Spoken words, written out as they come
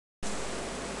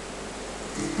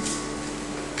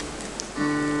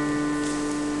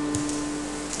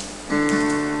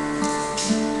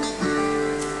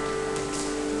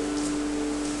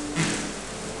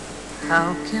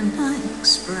How can I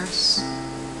express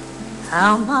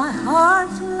how my heart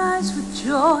flies with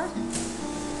joy?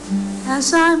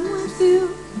 As I'm with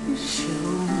you, you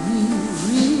show me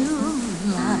real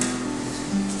life,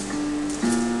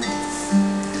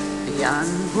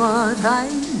 beyond what I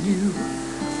knew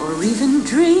or even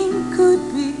dreamed could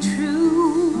be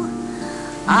true.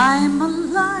 I'm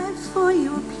alive for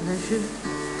your pleasure,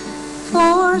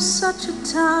 for such a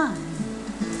time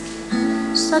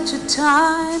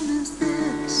as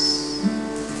this.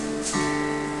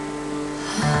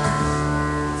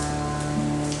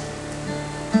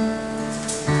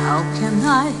 How can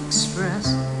I express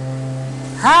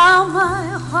how my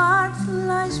heart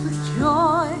flies with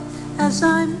joy? As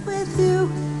I'm with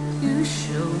you, you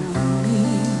show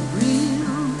me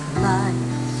real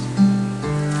life,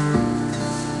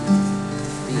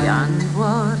 beyond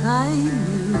what I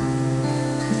knew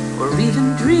or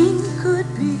even dreamed could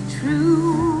be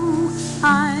true.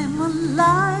 I'm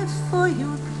alive for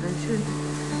your pleasure,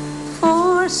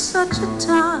 for such a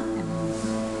time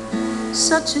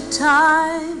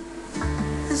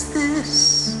as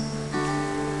this.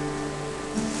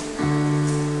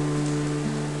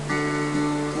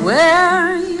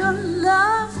 Where your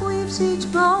love weaves each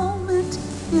moment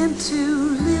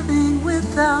into living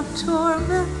without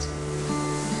torment,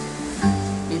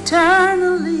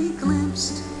 eternally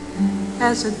glimpsed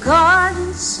as a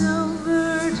garden so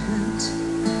verdant.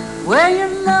 Where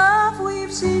your love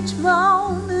weaves each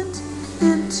moment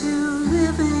into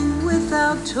living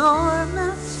without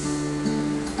torment,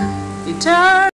 eternally